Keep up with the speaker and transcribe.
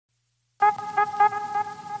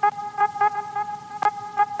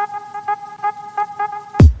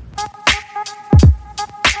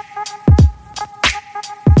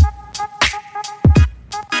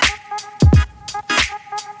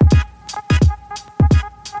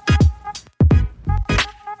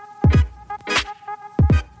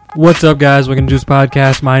What's up, guys? Welcome to this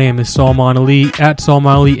podcast. My name is Salman Ali at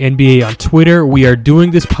Salman Ali NBA on Twitter. We are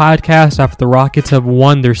doing this podcast after the Rockets have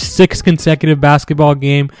won their sixth consecutive basketball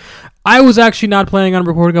game. I was actually not planning on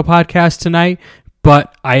recording a podcast tonight,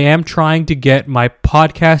 but I am trying to get my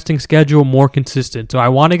podcasting schedule more consistent. So I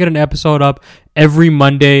want to get an episode up every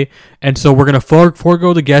Monday, and so we're going to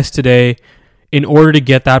forego the guest today in order to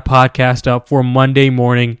get that podcast up for Monday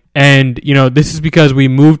morning. And, this is because we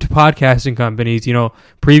moved podcasting companies.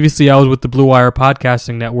 Previously I was with the Blue Wire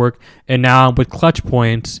Podcasting Network, and now I'm with Clutch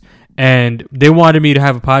Points. And they wanted me to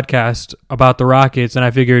have a podcast about the Rockets, and I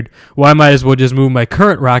figured, well, I might as well just move my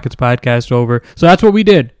current Rockets podcast over. So that's what we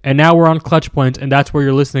did, and now we're on Clutch Points, and that's where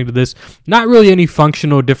you're listening to this. Not really any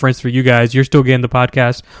functional difference for you guys. You're still getting the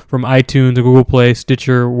podcast from iTunes, Google Play,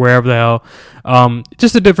 Stitcher, wherever the hell.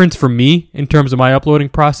 Just a difference for me in terms of my uploading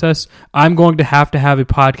process. I'm going to have a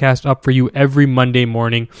podcast up for you every Monday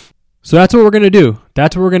morning. So that's what we're going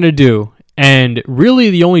to do. And really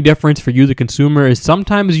the only difference for you, the consumer, is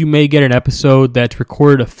sometimes you may get an episode that's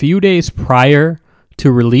recorded a few days prior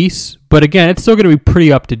to release. But again, it's still going to be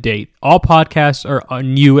pretty up to date. All podcasts are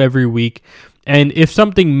new every week. And if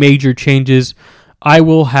something major changes, I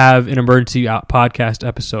will have an emergency podcast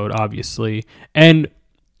episode, obviously. And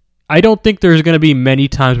I don't think there's going to be many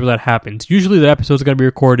times where that happens. Usually the episode's going to be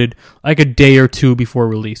recorded like a day or two before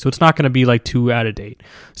release. So it's not going to be like too out of date.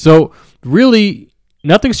 So really,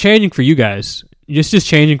 nothing's changing for you guys. It's just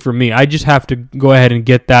changing for me. I just have to go ahead and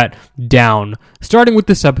get that down. Starting with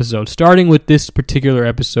this particular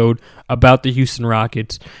episode about the Houston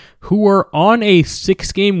Rockets, who are on a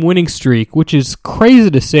 6-game winning streak, which is crazy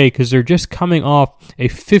to say because they're just coming off a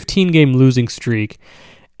 15-game losing streak.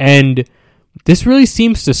 And this really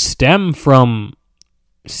seems to stem from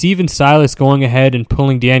Stephen Silas going ahead and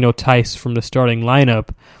pulling Daniel Theis from the starting lineup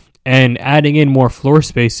and adding in more floor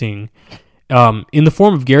spacing in the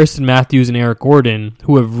form of Garrison Matthews and Eric Gordon,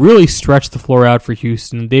 who have really stretched the floor out for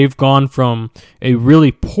Houston. They've gone from a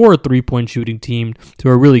really poor three-point shooting team to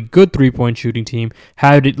a really good three-point shooting team,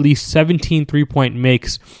 had at least 17 three-point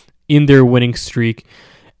makes in their winning streak.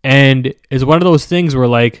 And it's one of those things where,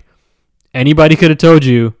 like, anybody could have told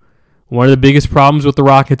you one of the biggest problems with the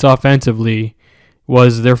Rockets offensively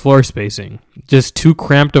was their floor spacing. Just too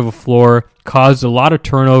cramped of a floor, caused a lot of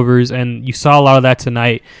turnovers, and you saw a lot of that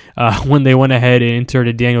tonight when they went ahead and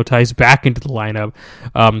inserted Daniel Theis back into the lineup.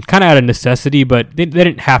 Kind of out of necessity, but they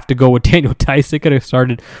didn't have to go with Daniel Theis. They could have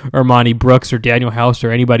started Armani Brooks or Daniel House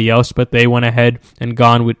or anybody else, but they went ahead and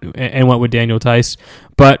went with Daniel Theis.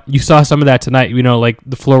 But you saw some of that tonight. Like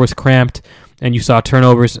the floor was cramped, and you saw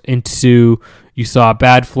turnovers you saw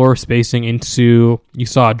bad floor spacing you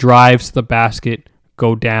saw drives to the basket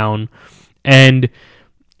go down. And,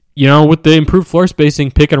 with the improved floor spacing,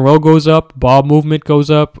 pick and roll goes up, ball movement goes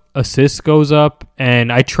up, assists goes up.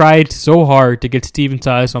 And I tried so hard to get Stephen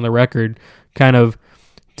Silas on the record kind of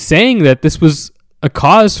saying that this was a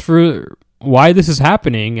cause for why this is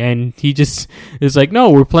happening. And he just is like, no,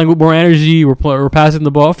 we're playing with more energy. We're passing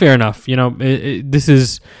the ball. Fair enough. This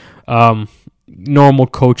is normal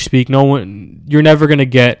coach speak. You're never going to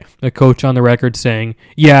get a coach on the record saying,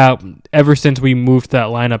 yeah, ever since we moved that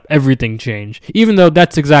lineup, everything changed. Even though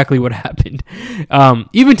that's exactly what happened.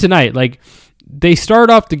 Even tonight, like, they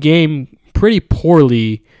started off the game pretty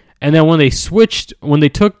poorly, and then when they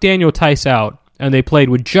took Daniel Theis out, and they played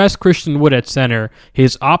with just Christian Wood at center,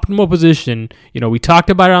 his optimal position, we talked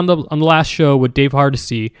about it on the last show with Dave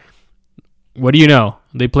Hardesty. What do you know?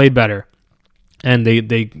 They played better. And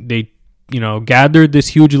they gathered this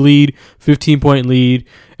huge lead, 15-point lead.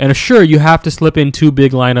 And sure, you have to slip in two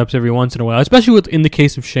big lineups every once in a while, especially in the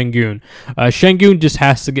case of Şengün. Şengün just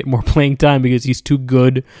has to get more playing time because he's too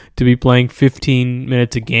good to be playing 15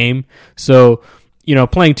 minutes a game. So,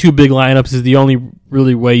 playing two big lineups is the only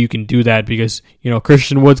really way you can do that because,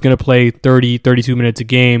 Christian Wood's going to play 30, 32 minutes a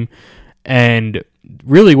game. And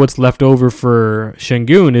really what's left over for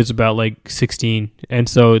Şengün is about like 16, and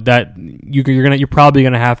so that you're probably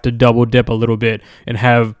gonna have to double dip a little bit and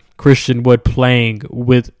have Christian Wood playing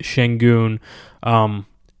with Şengün,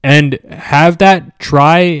 and have that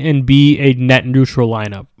try and be a net neutral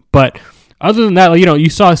lineup. But other than that, you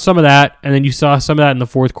saw some of that, and then you saw some of that in the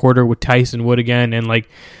fourth quarter with Theis and Wood again, and like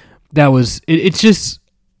that was it's just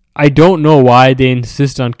I don't know why they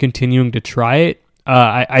insist on continuing to try it.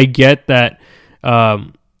 I get that.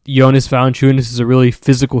 Jonas Valanciunas is a really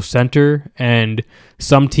physical center, and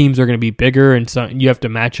some teams are going to be bigger, and you have to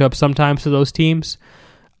match up sometimes to those teams.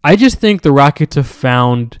 I just think the Rockets have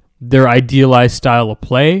found their idealized style of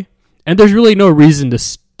play, and there's really no reason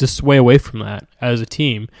to sway away from that as a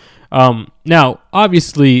team. Now,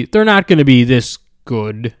 obviously, they're not going to be this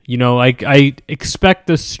good. Like I expect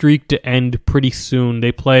the streak to end pretty soon.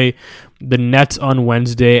 They play the Nets on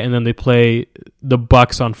Wednesday, and then they play the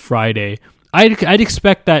Bucks on Friday. I'd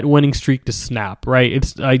expect that winning streak to snap, right?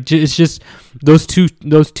 It's just those two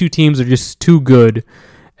teams are just too good,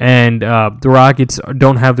 and the Rockets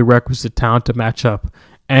don't have the requisite talent to match up.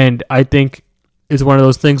 And I think it's one of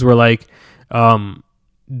those things where like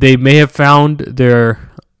they may have found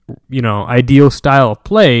their ideal style of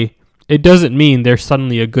play. It doesn't mean they're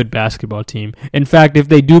suddenly a good basketball team. In fact, if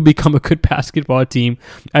they do become a good basketball team,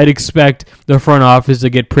 I'd expect the front office to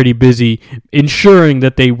get pretty busy ensuring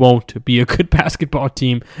that they won't be a good basketball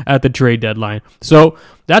team at the trade deadline. So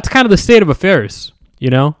that's kind of the state of affairs,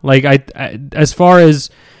 Like I as far as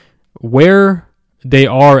where they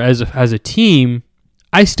are as a team,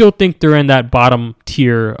 I still think they're in that bottom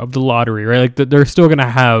tier of the lottery, right? Like they're still going to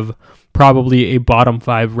have probably a bottom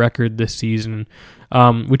 5 record this season.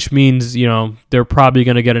 Which means, they're probably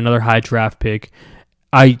going to get another high draft pick.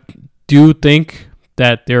 I do think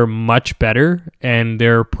that they're much better, and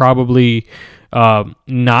they're probably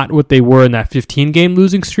not what they were in that 15-game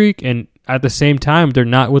losing streak, and at the same time, they're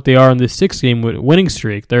not what they are in this 6-game winning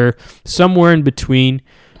streak. They're somewhere in between,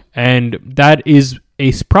 and that is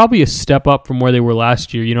probably a step up from where they were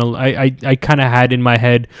last year. I kind of had in my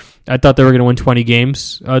head, I thought they were going to win 20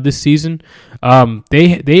 games this season.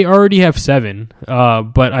 They already have 7,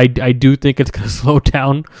 but I do think it's going to slow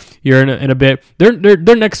down here in a bit.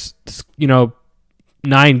 Their next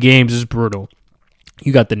 9 games is brutal.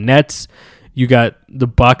 You got the Nets, you got the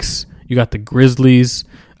Bucks, you got the Grizzlies.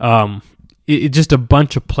 It's just a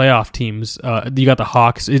bunch of playoff teams. You got the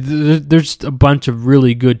Hawks. There's just a bunch of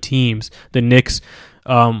really good teams. The Knicks.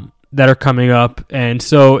 That are coming up, and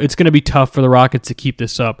so it's going to be tough for the Rockets to keep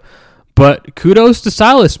this up. But kudos to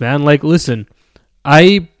Silas, man. Like, listen,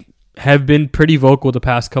 I have been pretty vocal the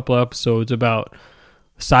past couple of episodes about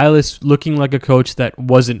Silas looking like a coach that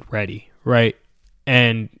wasn't ready, right?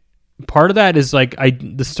 And part of that is like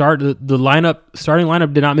the starting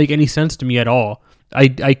lineup did not make any sense to me at all.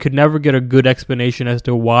 I could never get a good explanation as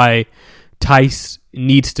to why Tice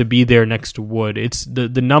needs to be there next to Wood. It's the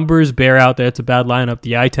numbers bear out that it's a bad lineup.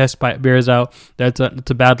 The eye test bears out that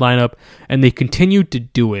it's a bad lineup, and they continue to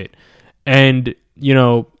do it. And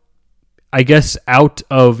I guess out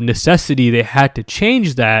of necessity they had to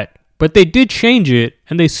change that, but they did change it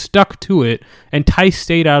and they stuck to it. And Tice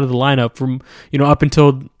stayed out of the lineup from up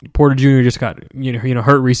until Porter Jr. just got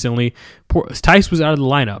hurt recently. Tice was out of the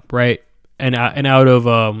lineup, right, and out of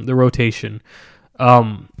the rotation.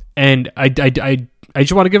 And I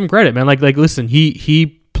just want to give him credit, man. Like listen,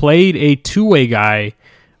 he played a two-way guy,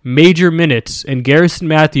 major minutes, and Garrison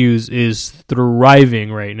Matthews is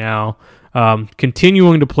thriving right now,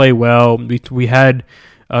 continuing to play well. We had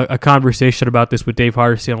a conversation about this with Dave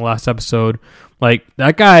Hardesty on the last episode. Like,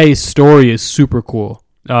 that guy's story is super cool.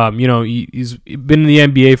 He's been in the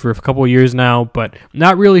NBA for a couple of years now, but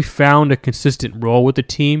not really found a consistent role with the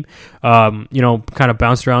team. Kind of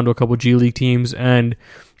bounced around to a couple of G League teams, and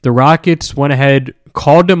the Rockets went ahead,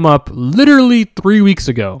 called him up literally 3 weeks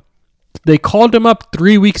ago. They called him up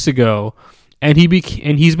 3 weeks ago, and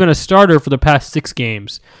he's been a starter for the past 6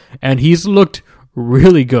 games, and he's looked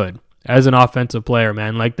really good as an offensive player,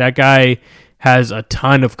 man. Like, that guy has a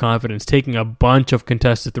ton of confidence, taking a bunch of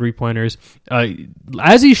contested 3-pointers,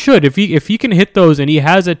 as he should. If he can hit those, and he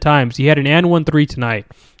has at times, he had an and 1 3 tonight.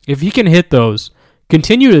 If he can hit those,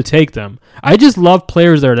 continue to take them. I just love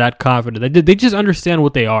players that are that confident. They just understand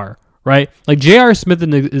what they are, right? Like J.R. Smith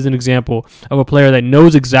is an example of a player that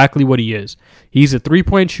knows exactly what he is. He's a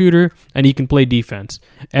 3-point shooter, and he can play defense.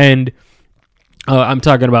 And I'm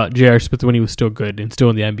talking about J.R. Smith when he was still good and still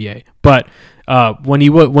in the NBA. But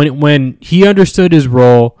when he understood his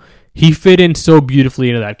role, he fit in so beautifully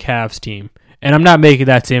into that Cavs team. And I'm not making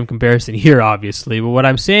that same comparison here, obviously. But what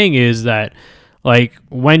I'm saying is that, like,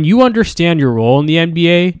 when you understand your role in the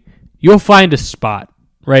NBA, you'll find a spot,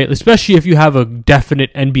 right? Especially if you have a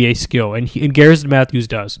definite NBA skill, and Garrison Matthews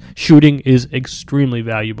does. Shooting is extremely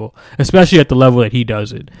valuable, especially at the level that he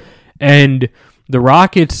does it. And the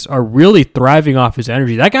Rockets are really thriving off his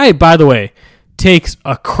energy. That guy, by the way, takes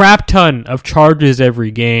a crap ton of charges every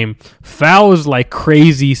game, fouls like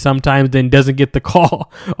crazy sometimes, then doesn't get the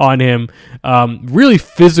call on him. Really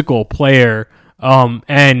physical player,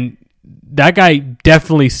 and that guy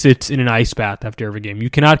definitely sits in an ice bath after every game. You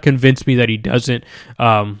cannot convince me that he doesn't.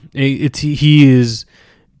 He is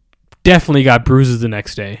definitely got bruises the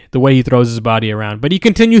next day, the way he throws his body around. But he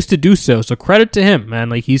continues to do so, so credit to him, man.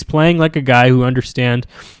 Like, he's playing like a guy who understands,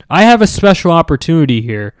 I have a special opportunity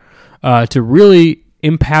here to really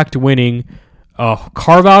impact winning,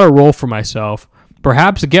 carve out a role for myself,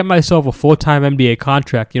 perhaps get myself a full-time NBA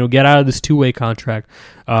contract, get out of this two-way contract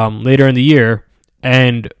later in the year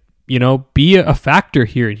and, be a factor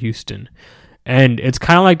here in Houston. And it's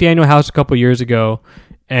kind of like Daniel House a couple years ago.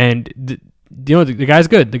 And, the guy's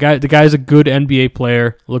good. The guy's a good NBA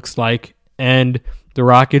player, looks like. And the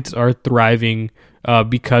Rockets are thriving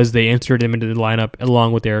because they inserted him into the lineup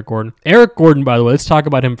along with Eric Gordon. Eric Gordon, by the way, let's talk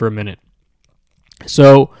about him for a minute.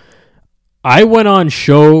 So I went on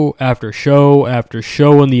show after show after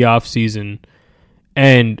show in the offseason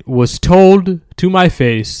and was told to my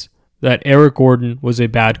face that Eric Gordon was a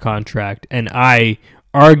bad contract. And I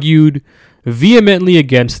argued vehemently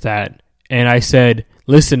against that. And I said,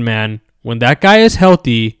 listen, man, when that guy is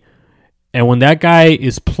healthy and when that guy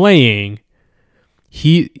is playing,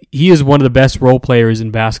 he is one of the best role players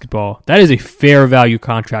in basketball. That is a fair value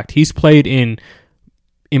contract. He's played in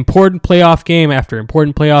important playoff game after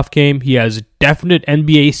important playoff game. He has definite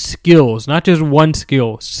NBA skills, not just one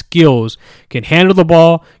skill, skills. Can handle the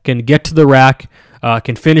ball, can get to the rack,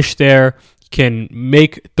 can finish there, can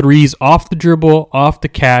make threes off the dribble, off the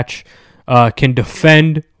catch, can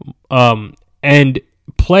defend, and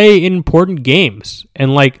play in important games.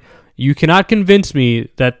 And you cannot convince me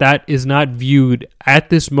that that is not viewed at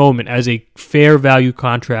this moment as a fair value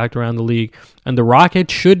contract around the league. And the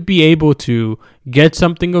Rockets should be able to get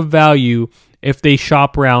something of value if they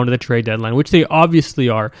shop around at the trade deadline, which they obviously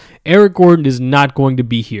are. Eric Gordon is not going to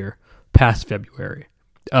be here past February.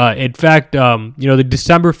 In fact, the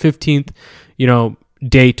December 15th,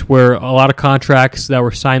 date where a lot of contracts that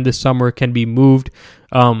were signed this summer can be moved.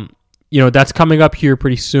 That's coming up here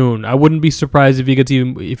pretty soon. I wouldn't be surprised if he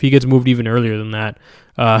gets moved even earlier than that,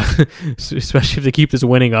 especially if they keep this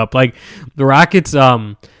winning up. Like the Rockets,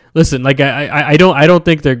 listen, I don't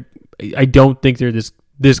think they're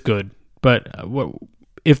this good. But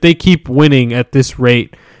if they keep winning at this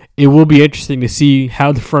rate, it will be interesting to see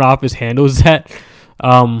how the front office handles that.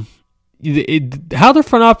 How the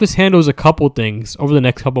front office handles a couple things over the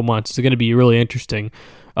next couple months is going to be really interesting.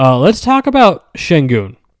 Let's talk about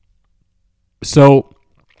Sengun. So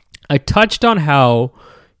I touched on how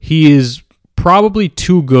he is probably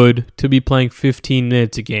too good to be playing 15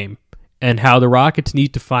 minutes a game and how the Rockets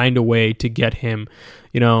need to find a way to get him,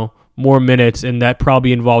 more minutes, and that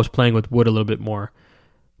probably involves playing with Wood a little bit more.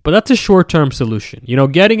 But that's a short-term solution.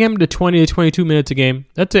 Getting him to 20 to 22 minutes a game,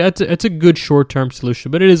 that's a good short-term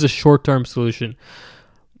solution, but it is a short-term solution.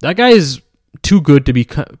 That guy is too good to be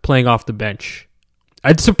playing off the bench.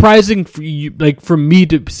 It's surprising for me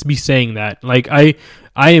to be saying that. I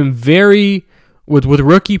am very with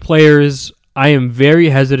rookie players. I am very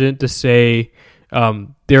hesitant to say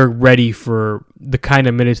they're ready for the kind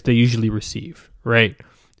of minutes they usually receive, right?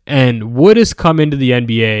 And Wood has come into the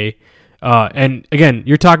NBA, and again,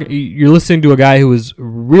 you're listening to a guy who was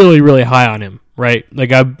really, really high on him, right?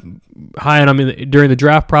 I'm high on him during the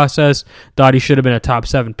draft process. Thought he should have been a top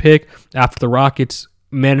 7 pick. After the Rockets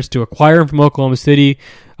managed to acquire him from Oklahoma City,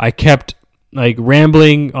 I kept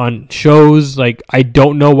rambling on shows. I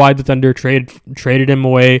don't know why the Thunder traded him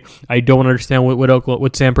away. I don't understand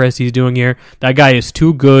what Sam Presti is doing here. That guy is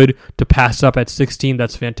too good to pass up at 16.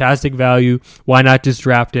 That's fantastic value. Why not just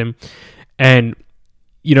draft him? And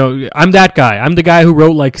I'm that guy. I'm the guy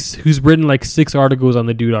who's written 6 articles on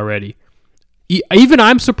the dude already. Even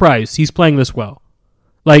I'm surprised he's playing this well.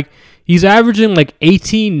 He's averaging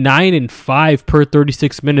 18, 9, and 5 per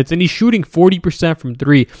 36 minutes, and he's shooting 40% from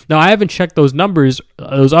 3. Now, I haven't checked those numbers,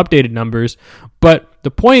 those updated numbers, but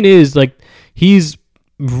the point is, he's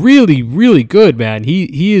really, really good, man.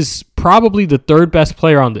 He is probably the third best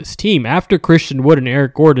player on this team. After Christian Wood and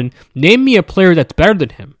Eric Gordon, name me a player that's better than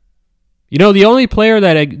him. The only player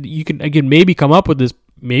that I can maybe come up with is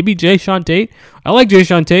maybe Jae'Sean Tate. I like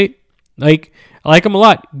Jae'Sean Tate. I like him a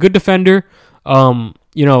lot. Good defender.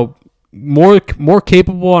 More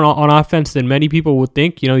capable on offense than many people would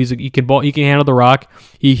think. He can handle the rock.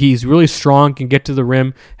 He's really strong, can get to the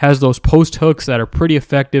rim, has those post hooks that are pretty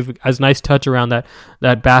effective, has nice touch around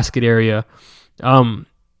that basket area.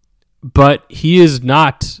 But he is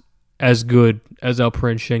not as good as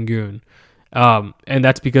Alperen Sengun. And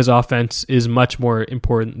that's because offense is much more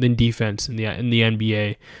important than defense in the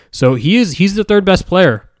NBA. So he's the third best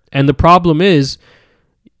player. And the problem is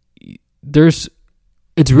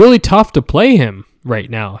it's really tough to play him right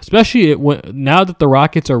now, especially now that the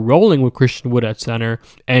Rockets are rolling with Christian Wood at center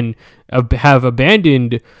and have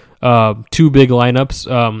abandoned 2 big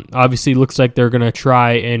lineups. Obviously, looks like they're going to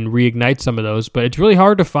try and reignite some of those, but it's really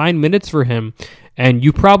hard to find minutes for him, and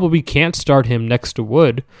you probably can't start him next to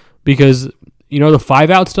Wood because the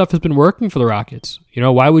 5-out stuff has been working for the Rockets.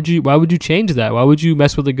 Why would you change that? Why would you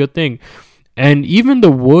mess with a good thing? And even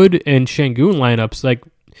the Wood and Şengün lineups, like,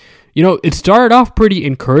 it started off pretty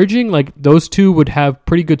encouraging. Like, those two would have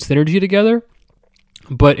pretty good synergy together.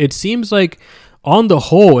 But it seems like, on the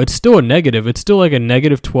whole, it's still a negative. It's still like a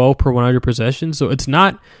negative 12 per 100 possessions. So it's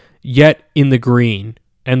not yet in the green.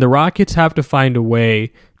 And the Rockets have to find a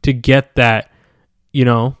way to get that,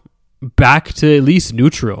 back to at least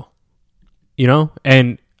neutral.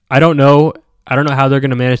 And I don't know how they're going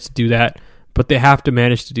to manage to do that, but they have to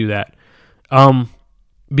manage to do that.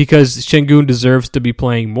 Because Şengün deserves to be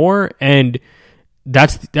playing more, and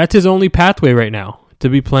that's his only pathway right now, to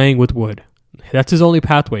be playing with Wood. That's his only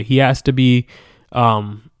pathway. He has to be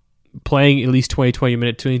playing at least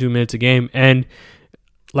 22 minutes a game. And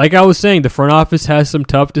like I was saying, the front office has some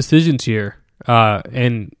tough decisions here.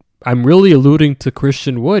 And I'm really alluding to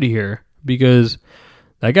Christian Wood here, because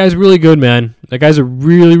that guy's really good, man. That guy's a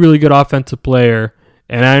really, really good offensive player,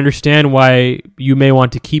 and I understand why you may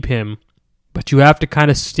want to keep him, but you have to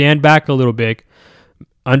kind of stand back a little bit,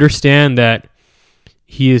 understand that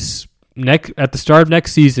he is at the start of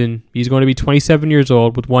next season, he's going to be 27 years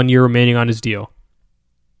old with 1 year remaining on his deal.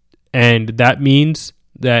 And that means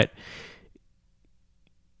that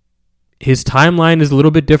his timeline is a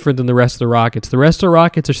little bit different than the rest of the Rockets. The rest of the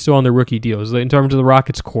Rockets are still on their rookie deals in terms of the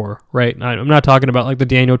Rockets core, right? I'm not talking about like the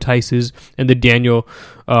Daniel Tices and the Daniel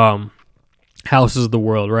Houses of the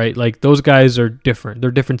world, right? Like, those guys are different.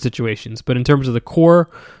 They're different situations. But in terms of the core,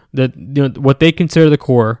 what they consider the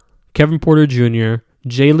core, Kevin Porter Jr.,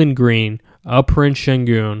 Jalen Green, Alperen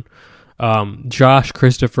Şengün, Josh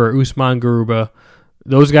Christopher, Usman Garuba,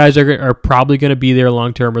 those guys are probably going to be there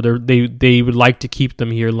long term, or they would like to keep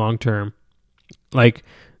them here long term. Like,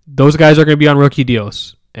 those guys are going to be on rookie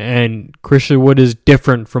deals, and Christian Wood is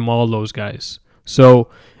different from all those guys. So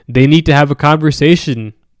they need to have a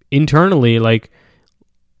conversation internally. Like,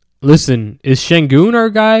 listen, is Şengün our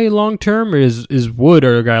guy long term, or is Wood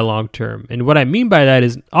our guy long term? And what I mean by that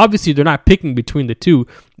is, obviously they're not picking between the two.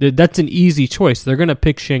 That's an easy choice. They're going to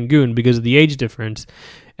pick Şengün because of the age difference,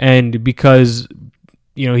 and because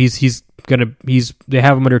they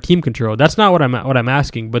have him under team control. That's not what I'm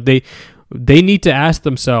asking, but they need to ask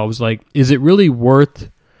themselves, like, is it really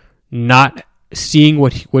worth not seeing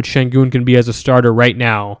what Şengün can be as a starter right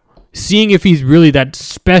now, seeing if he's really that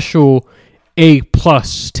special A+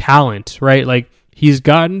 talent, right? Like, he's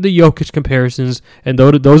gotten the Jokic comparisons, and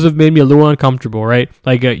those have made me a little uncomfortable, right?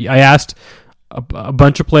 Like, I asked a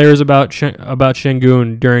bunch of players about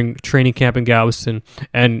Şengün during training camp in Galveston,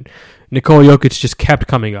 and Nikola Jokic just kept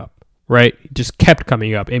coming up, right? Just kept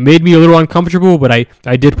coming up. It made me a little uncomfortable, but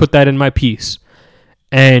I did put that in my piece.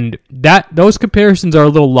 And those comparisons are a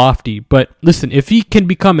little lofty, but listen, if he can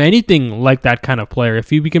become anything like that kind of player, if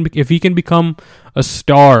he can become a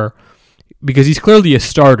star, because he's clearly a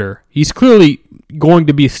starter, he's clearly going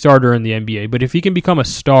to be a starter in the NBA, but if he can become a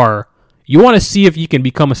star, you want to see if he can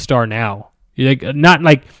become a star now. Like, not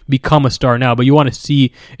like become a star now, but you want to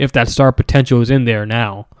see if that star potential is in there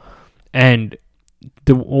now. And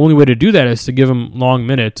the only way to do that is to give him long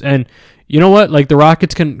minutes. And you know what? Like, the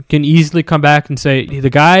Rockets can easily come back and say, the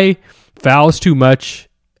guy fouls too much,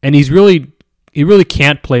 and he really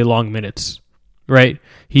can't play long minutes, right?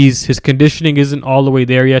 His conditioning isn't all the way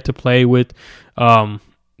there yet to play with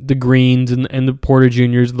the Greens and the Porter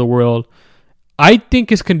Juniors of the world. I think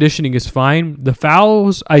his conditioning is fine. The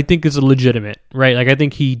fouls, I think, is legitimate, right? Like, I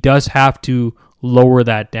think he does have to lower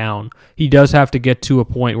that down. He does have to get to a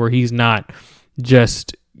point where he's not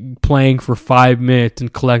just playing for 5 minutes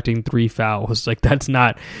and collecting 3 fouls. Like, that's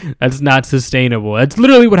not sustainable. That's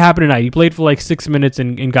literally what happened tonight. He played for like 6 minutes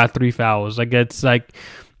and got 3 fouls. Like, it's like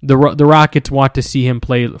the Rockets want to see him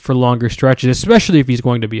play for longer stretches, especially if he's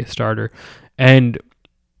going to be a starter. And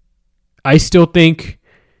I still think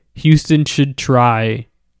Houston should try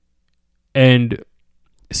and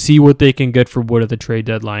see what they can get for Wood at the trade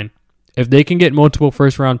deadline. If they can get multiple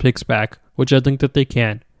first-round picks back, which I think that they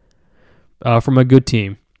can, from a good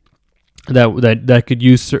team that could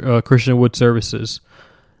use Christian Wood services,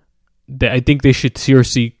 I think they should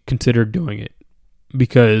seriously consider doing it.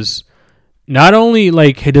 Because not only,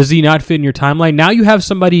 like, does he not fit in your timeline, now you have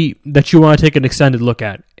somebody that you want to take an extended look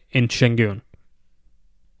at in Şengün.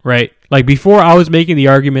 Right? Like, before, I was making the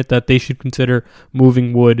argument that they should consider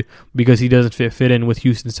moving Wood because he doesn't fit in with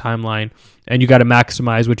Houston's timeline, and you got to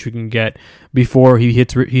maximize what you can get before he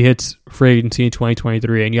hits free agency in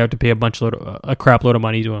 2023, and you have to pay a crap load of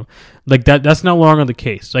money to him. Like, that's no longer the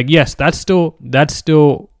case. Like, yes, that's still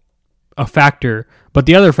a factor, but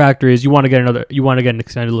the other factor is you want to get an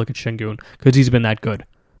extended look at Şengün because he's been that good.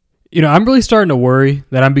 I'm really starting to worry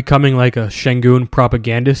that I'm becoming like a Şengün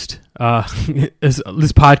propagandist.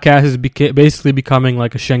 This podcast is basically becoming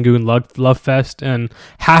like a Şengün love fest, and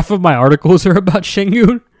half of my articles are about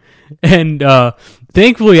Şengün. And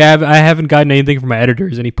thankfully, I haven't gotten anything from my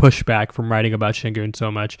editors, any pushback from writing about Şengün so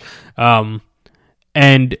much.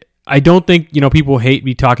 And I don't think people hate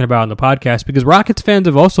me talking about it on the podcast, because Rockets fans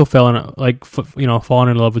have also fallen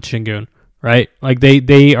in love with Şengün, right? Like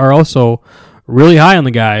they are also really high on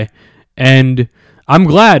the guy, and I'm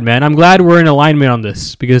glad, man. I'm glad we're in alignment on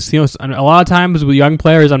this, because a lot of times with young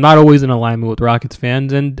players, I'm not always in alignment with Rockets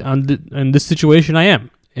fans, and in this situation, I am.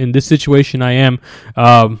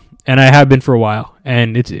 And I have been for a while,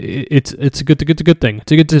 and it's a good thing.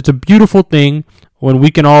 It's a beautiful thing when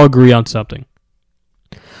we can all agree on something.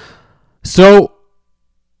 So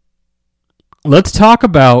let's talk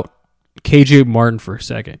about KJ Martin for a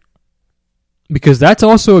second, because that's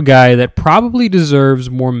also a guy that probably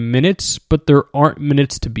deserves more minutes, but there aren't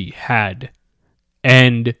minutes to be had.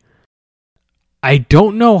 And I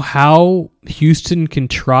don't know how Houston can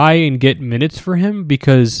try and get minutes for him,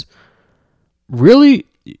 because really,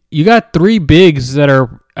 you got three bigs that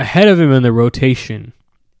are ahead of him in the rotation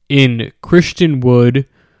in Christian Wood,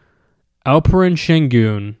 Alperen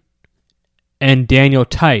Şengün, and Daniel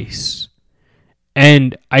Theis.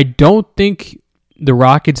 And I don't think the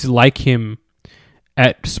Rockets like him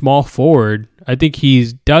at small forward. I think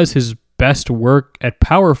he does his best work at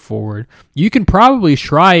power forward. You can probably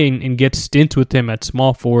try and get stints with him at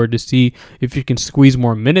small forward to see if you can squeeze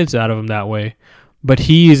more minutes out of him that way. But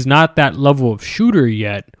he is not that level of shooter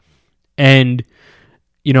yet, and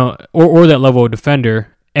or that level of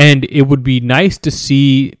defender. And it would be nice to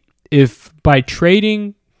see if by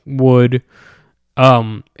trading Wood,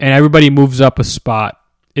 and everybody moves up a spot,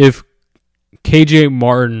 if KJ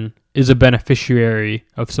Martin is a beneficiary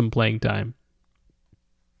of some playing time.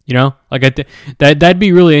 That'd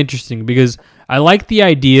be really interesting, because I like the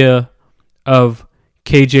idea of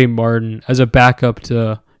KJ Martin as a backup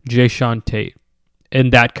to Jae'Sean Tate,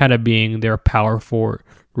 and that kind of being their power forward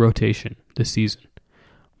rotation this season.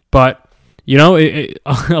 But a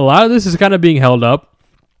lot of this is kind of being held up.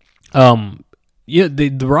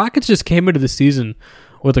 The Rockets just came into the season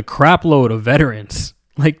with a crap load of veterans,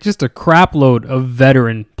 like just a crap load of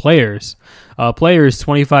veteran players, players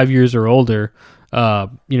 25 years or older.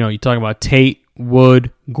 You're talking about Tate,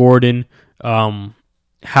 Wood, Gordon,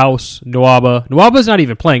 House, Nwaba. Nwaba's not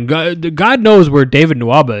even playing. God knows where David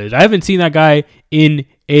Nwaba is. I haven't seen that guy in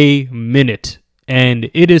a minute,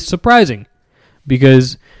 and it is surprising,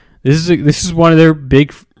 because this is one of their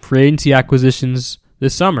big free agency acquisitions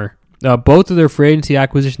this summer. Both of their free agency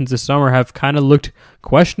acquisitions this summer have kind of looked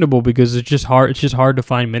questionable, because it's just hard to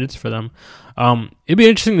find minutes for them. It'd be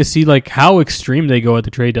interesting to see like how extreme they go at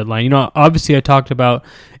the trade deadline. Obviously I talked about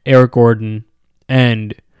Eric Gordon,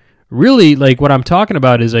 and really like what I'm talking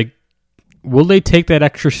about is like, will they take that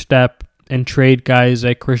extra step and trade guys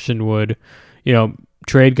like Christian Wood,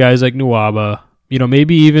 trade guys like Nwaba,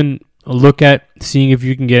 maybe even look at seeing if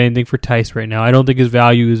you can get anything for Theis right now. I don't think his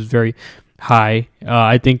value is very high.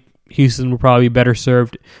 I think Houston will probably be better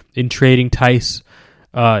served in trading Theis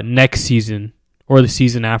next season or the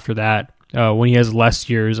season after that, when he has less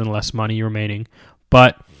years and less money remaining.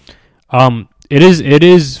 But it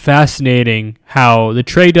is fascinating how the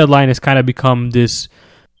trade deadline has kind of become this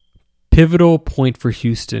pivotal point for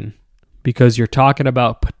Houston, because you're talking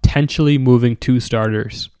about potentially moving two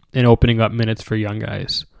starters and opening up minutes for young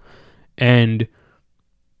guys. And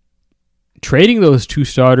trading those two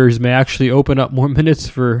starters may actually open up more minutes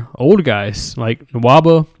for old guys. Like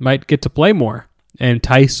Nwaba might get to play more, and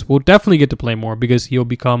Theis will definitely get to play more, because he'll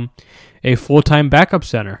become a full-time backup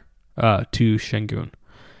center to Şengün.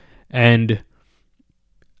 And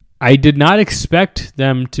I did not expect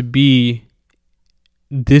them to be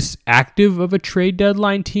this active of a trade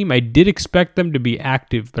deadline team. I did expect them to be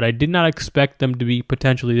active, but I did not expect them to be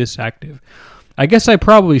potentially this active. I guess I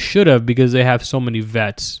probably should have, because they have so many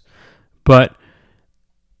vets. But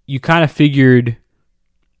you kind of figured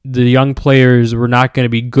the young players were not going to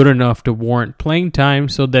be good enough to warrant playing time,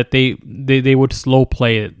 so that they would slow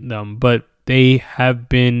play them. But they have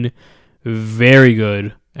been very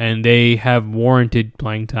good, and they have warranted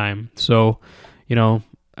playing time. So,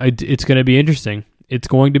 it's going to be interesting. It's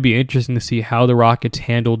going to be interesting to see how the Rockets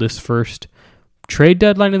handle this first trade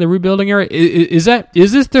deadline in the rebuilding era. Is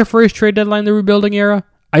this their first trade deadline in the rebuilding era?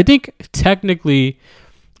 I think technically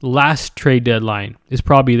last trade deadline is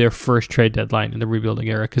probably their first trade deadline in the rebuilding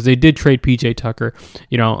era, because they did trade PJ Tucker.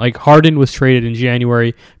 Like Harden was traded in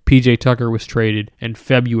January, PJ Tucker was traded in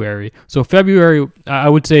February. So February, I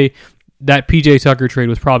would say that PJ Tucker trade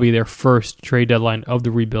was probably their first trade deadline of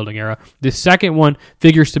the rebuilding era. The second one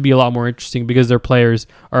figures to be a lot more interesting because their players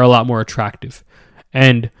are a lot more attractive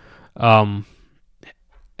and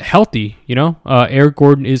healthy. Eric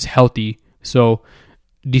Gordon is healthy, so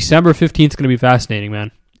December 15th is going to be fascinating,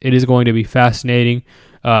 man. It is going to be fascinating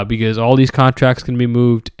because all these contracts can be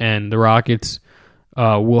moved, and the Rockets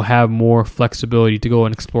will have more flexibility to go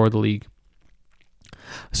and explore the league.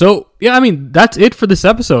 So, yeah, I mean, that's it for this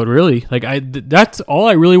episode, really. That's all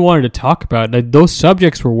I really wanted to talk about. Those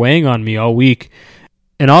subjects were weighing on me all week.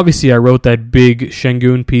 And obviously, I wrote that big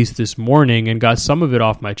Şengün piece this morning and got some of it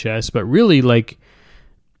off my chest. But really,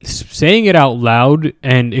 saying it out loud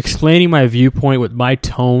and explaining my viewpoint with my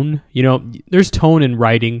tone, there's tone in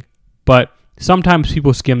writing, but sometimes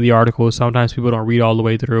people skim the articles. Sometimes people don't read all the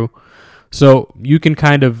way through. So you can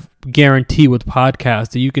kind of guarantee with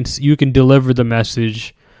podcasts that you can deliver the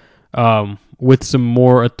message with some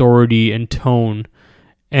more authority and tone.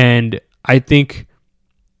 And I think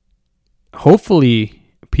hopefully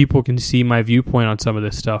people can see my viewpoint on some of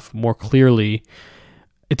this stuff more clearly.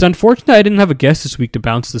 It's unfortunate I didn't have a guest this week to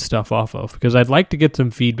bounce this stuff off of because I'd like to get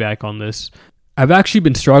some feedback on this. I've actually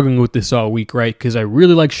been struggling with this all week, right? Because I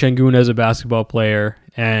really like Şengün as a basketball player,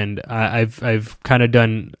 and I've kind of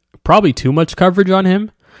done probably too much coverage on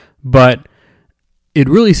him, but it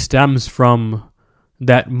really stems from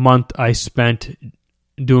that month I spent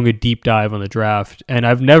doing a deep dive on the draft, and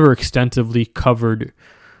I've never extensively covered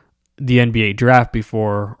the NBA draft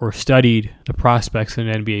before or studied the prospects in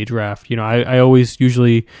an NBA draft. I always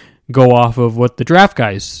usually go off of what the draft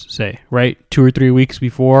guys say, right? 2 or 3 weeks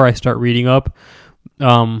before I start reading up.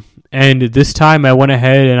 And this time I went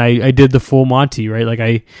ahead and I did the full Monty,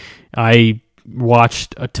 right? I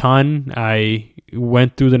watched a ton. I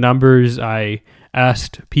went through the numbers. I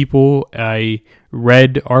asked people. I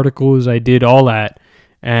read articles. I did all that.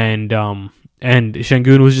 And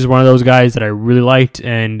Şengün was just one of those guys that I really liked,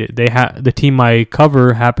 and the team I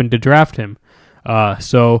cover happened to draft him.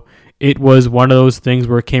 So it was one of those things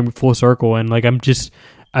where it came full circle, and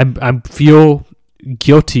I feel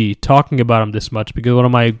guilty talking about him this much because one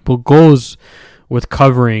of my goals with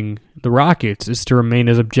covering the Rockets is to remain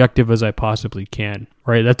as objective as I possibly can,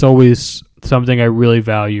 right? That's always something I really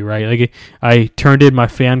value, right? I turned in my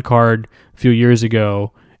fan card a few years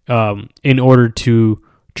ago in order to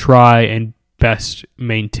try and best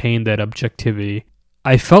maintain that objectivity.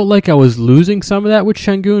 I felt like I was losing some of that with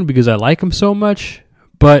Şengün because I like him so much,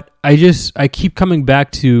 but I keep coming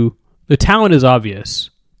back to the talent is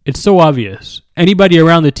obvious. It's so obvious. Anybody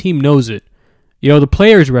around the team knows it. The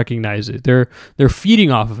players recognize it. They're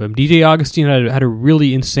feeding off of him. DJ Augustin had a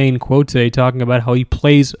really insane quote today talking about how he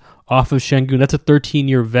plays off of Şengün. That's a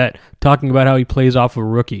 13-year vet talking about how he plays off of a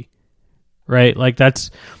rookie, right?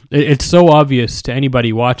 It's so obvious to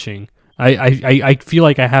anybody watching. I feel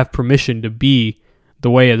like I have permission to be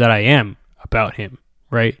the way that I am about him,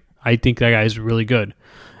 right? I think that guy's really good.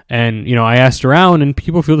 And, I asked around and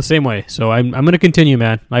people feel the same way. So I'm going to continue,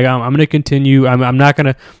 man. I'm going to continue. I'm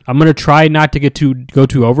going to try not to go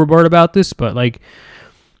too overboard about this, but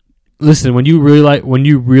listen, when you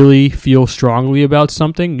really feel strongly about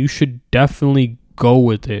something, you should definitely go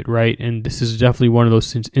with it, right? And this is definitely one of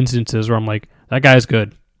those instances where I'm like, that guy's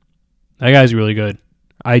good. That guy's really good.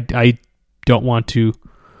 I don't want to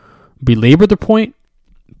belabor the point,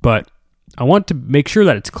 but I want to make sure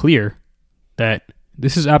that it's clear that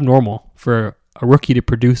this is abnormal for a rookie to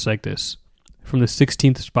produce like this from the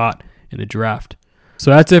 16th spot in the draft. So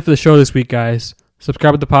that's it for the show this week, guys.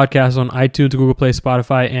 Subscribe to the podcast on iTunes, Google Play,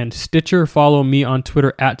 Spotify, and Stitcher. Follow me on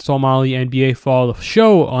Twitter at SolMaliNBA. Follow the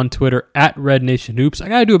show on Twitter at RedNationHoops. I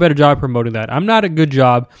got to do a better job promoting that. I'm not a good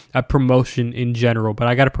job at promotion in general, but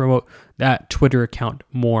I got to promote that Twitter account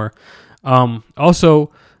more.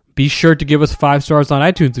 Also, be sure to give us 5 stars on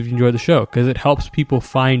iTunes if you enjoy the show, because it helps people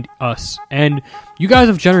find us. And you guys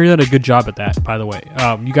have generally done a good job at that, by the way.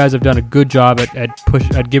 You guys have done a good job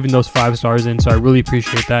at giving those 5 stars in, so I really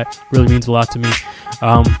appreciate that. It really means a lot to me.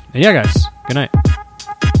 And yeah, guys, good night.